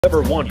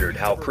Ever wondered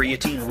how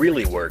creatine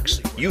really works?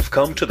 You've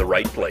come to the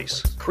right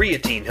place.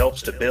 Creatine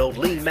helps to build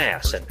lean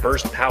mass and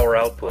burst power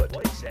output.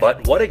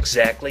 But what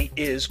exactly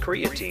is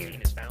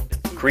creatine?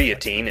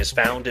 Creatine is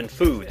found in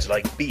foods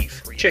like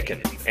beef,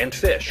 chicken, and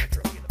fish.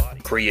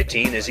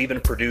 Creatine is even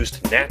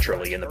produced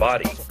naturally in the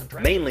body,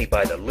 mainly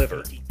by the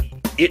liver.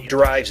 It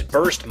drives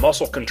burst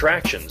muscle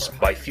contractions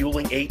by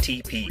fueling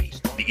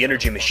ATP, the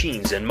energy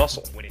machines in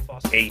muscle.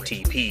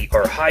 ATP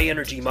are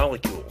high-energy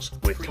molecules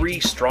with 3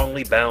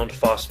 strongly bound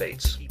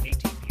phosphates.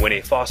 When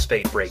a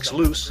phosphate breaks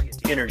loose,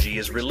 energy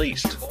is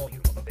released.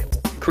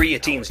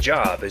 Creatine's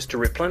job is to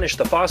replenish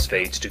the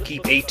phosphates to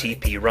keep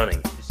ATP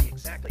running.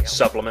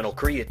 Supplemental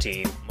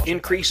creatine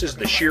increases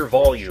the sheer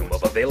volume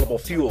of available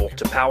fuel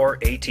to power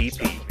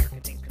ATP.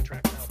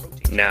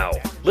 Now,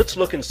 let's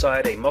look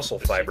inside a muscle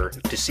fiber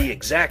to see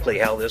exactly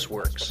how this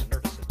works.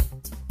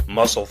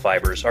 Muscle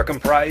fibers are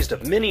comprised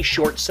of many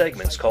short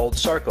segments called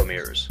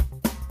sarcomeres.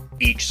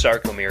 Each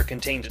sarcomere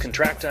contains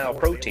contractile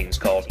proteins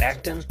called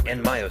actin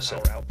and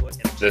myosin.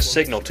 The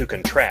signal to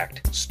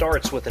contract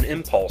starts with an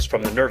impulse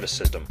from the nervous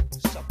system.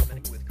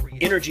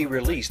 Energy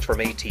released from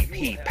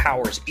ATP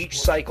powers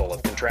each cycle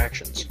of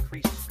contractions.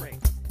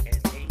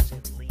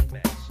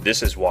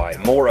 This is why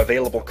more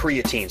available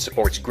creatine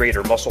supports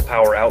greater muscle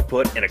power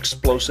output and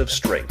explosive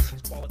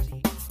strength.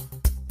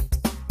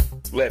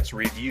 Let's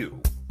review.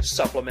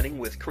 Supplementing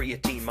with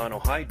creatine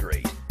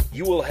monohydrate,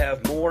 you will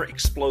have more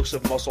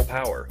explosive muscle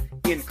power,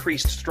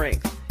 increased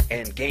strength,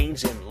 and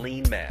gains in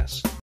lean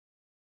mass.